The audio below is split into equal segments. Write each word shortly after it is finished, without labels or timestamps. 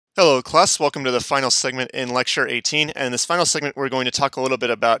class, welcome to the final segment in Lecture 18. And in this final segment, we're going to talk a little bit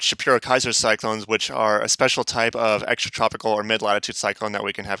about Shapiro-Keyser cyclones, which are a special type of extratropical or mid-latitude cyclone that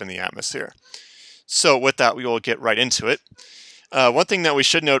we can have in the atmosphere. So with that, we will get right into it. One thing that we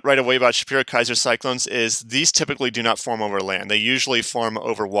should note right away about Shapiro-Keyser cyclones is these typically do not form over land. They usually form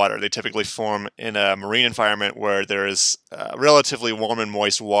over water. They typically form in a marine environment where there is relatively warm and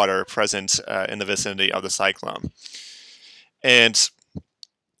moist water present in the vicinity of the cyclone. And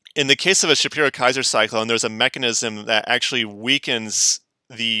in the case of a Shapiro-Keyser cyclone, there's a mechanism that actually weakens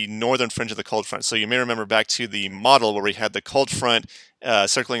the northern fringe of the cold front. So you may remember back to the model where we had the cold front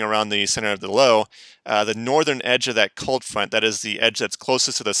circling around the center of the low. The northern edge of that cold front, that is the edge that's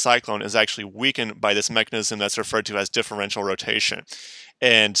closest to the cyclone, is actually weakened by this mechanism that's referred to as differential rotation.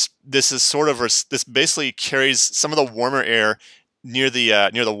 And this is this basically carries some of the warmer air near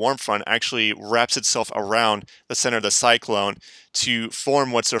the warm front, actually wraps itself around the center of the cyclone to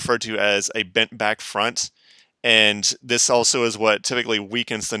form what's referred to as a bent back front. And this also is what typically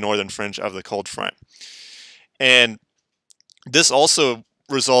weakens the northern fringe of the cold front. And this also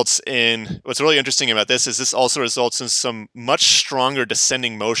results in, what's really interesting about this also results in some much stronger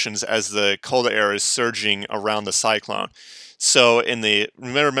descending motions as the cold air is surging around the cyclone. So when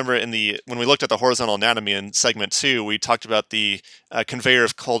we looked at the horizontal anatomy in segment 2, we talked about the conveyor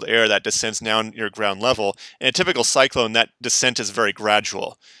of cold air that descends down near ground level. In a typical cyclone, that descent is very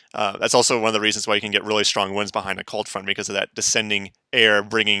gradual. That's also one of the reasons why you can get really strong winds behind a cold front, because of that descending air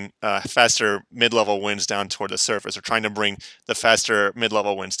bringing faster mid-level winds down toward the surface, or trying to bring the faster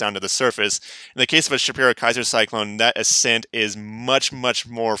mid-level winds down to the surface. In the case of a Shapiro-Keyser cyclone, that ascent is much, much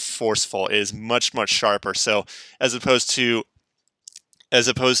more forceful. It is much, much sharper. So as opposed to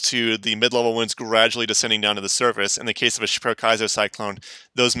the mid-level winds gradually descending down to the surface, in the case of a Shapiro-Keyser cyclone,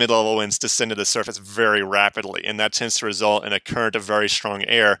 those mid-level winds descend to the surface very rapidly, and that tends to result in a current of very strong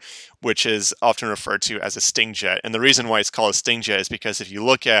air, which is often referred to as a sting jet. And the reason why it's called a sting jet is because if you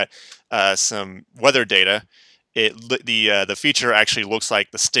look at some weather data, the feature actually looks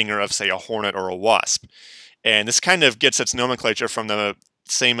like the stinger of, say, a hornet or a wasp. And this kind of gets its nomenclature from the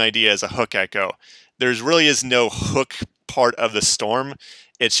same idea as a hook echo. There really is no hook part of the storm.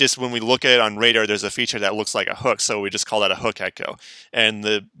 It's just when we look at it on radar, there's a feature that looks like a hook, so we just call that a hook echo. And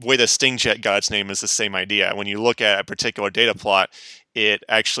the way the sting jet got its name is the same idea. When you look at a particular data plot,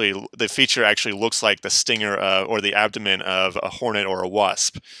 the feature actually looks like the stinger or the abdomen of a hornet or a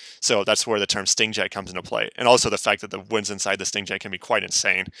wasp. So that's where the term sting jet comes into play. And also the fact that the winds inside the sting jet can be quite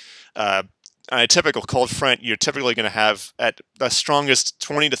insane. On a typical cold front, you're typically going to have at the strongest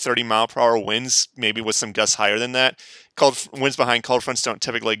 20 to 30 mile per hour winds, maybe with some gusts higher than that. Winds behind cold fronts don't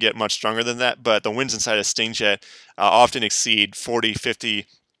typically get much stronger than that, but the winds inside a sting jet often exceed 40, 50,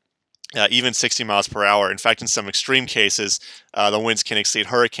 even 60 miles per hour. In fact, in some extreme cases, the winds can exceed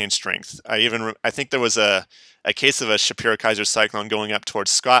hurricane strength. I think there was a case of a Shapiro-Keyser cyclone going up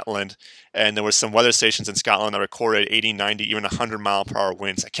towards Scotland, and there were some weather stations in Scotland that recorded 80, 90, even 100 mile per hour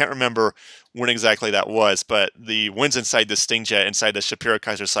winds. I can't remember when exactly that was, but the winds inside the sting jet, inside the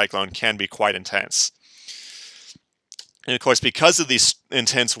Shapiro-Keyser cyclone, can be quite intense. And of course, because of these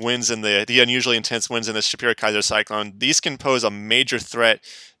intense winds and the unusually intense winds in the Shapiro-Keyser cyclone, these can pose a major threat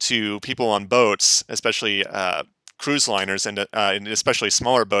to people on boats, especially cruise liners, and especially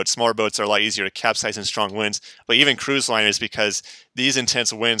smaller boats. Smaller boats are a lot easier to capsize in strong winds, but even cruise liners, because these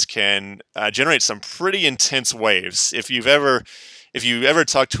intense winds can generate some pretty intense waves. If you've ever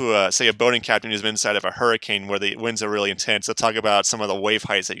talked to say a boating captain who's been inside of a hurricane where the winds are really intense, they'll talk about some of the wave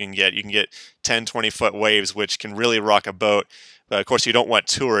heights that you can get. You can get 10, 20-foot waves, which can really rock a boat. But of course, you don't want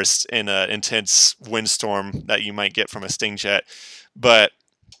tourists in an intense windstorm that you might get from a sting jet. But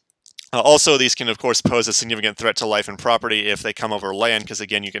also, these can, of course, pose a significant threat to life and property if they come over land, because,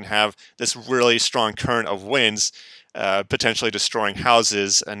 again, you can have this really strong current of winds potentially destroying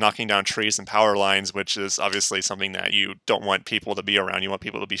houses and knocking down trees and power lines, which is obviously something that you don't want people to be around. You want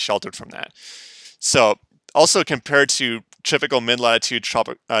people to be sheltered from that. So, also compared to typical mid-latitude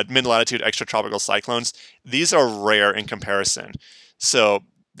extratropical cyclones, these are rare in comparison. So,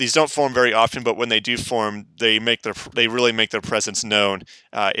 these don't form very often, but when they do form, they really make their presence known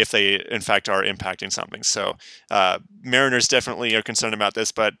if they, in fact, are impacting something. So mariners definitely are concerned about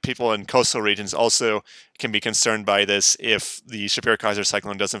this, but people in coastal regions also can be concerned by this if the Shapiro-Keyser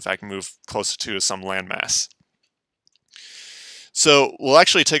cyclone does, in fact, move closer to some landmass. So we'll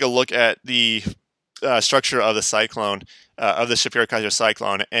actually take a look at the structure of the cyclone, of the Shapiro-Keyser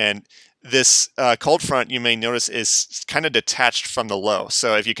cyclone, and this cold front, you may notice, is kind of detached from the low.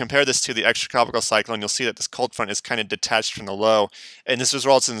 So if you compare this to the extratropical cyclone, you'll see that this cold front is kind of detached from the low, and this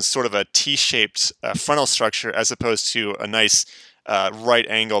results in sort of a T-shaped frontal structure as opposed to a nice right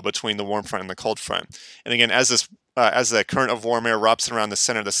angle between the warm front and the cold front. And again, as the current of warm air wraps around the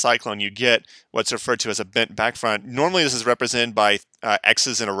center of the cyclone, you get what's referred to as a bent back front. Normally, this is represented by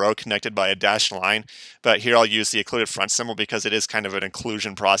X's in a row connected by a dashed line, but here I'll use the occluded front symbol because it is kind of an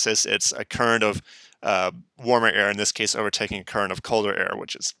occlusion process. It's a current of warmer air, in this case overtaking a current of colder air,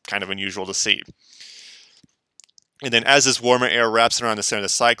 which is kind of unusual to see. And then as this warmer air wraps around the center of the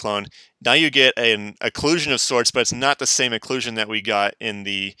cyclone, now you get an occlusion of sorts, but it's not the same occlusion that we got in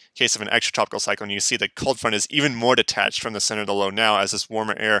the case of an extratropical cyclone. You see the cold front is even more detached from the center of the low now as this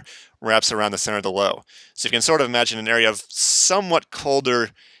warmer air wraps around the center of the low. So you can sort of imagine an area of somewhat colder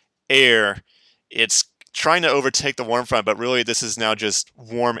air. It's trying to overtake the warm front, but really this is now just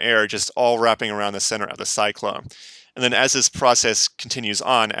warm air just all wrapping around the center of the cyclone. And then as this process continues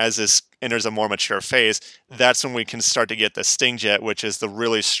on, as this enters a more mature phase, that's when we can start to get the sting jet, which is the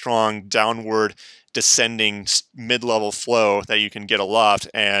really strong downward descending mid-level flow that you can get aloft.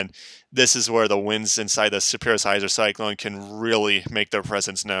 And this is where the winds inside the Shapiro-Keyser cyclone can really make their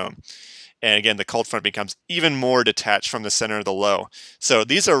presence known. And again, the cold front becomes even more detached from the center of the low. So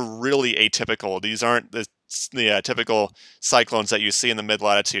these are really atypical. These aren't the typical cyclones that you see in the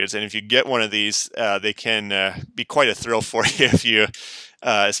mid-latitudes. And if you get one of these, they can be quite a thrill for you if you,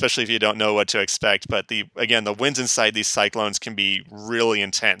 especially if you don't know what to expect. But again, the winds inside these cyclones can be really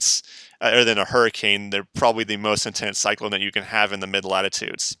intense. Other than a hurricane, they're probably the most intense cyclone that you can have in the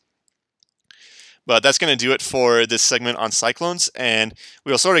mid-latitudes. But that's going to do it for this segment on cyclones, and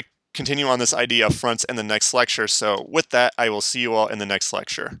we'll sort of continue on this idea of fronts in the next lecture. So with that, I will see you all in the next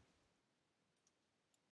lecture.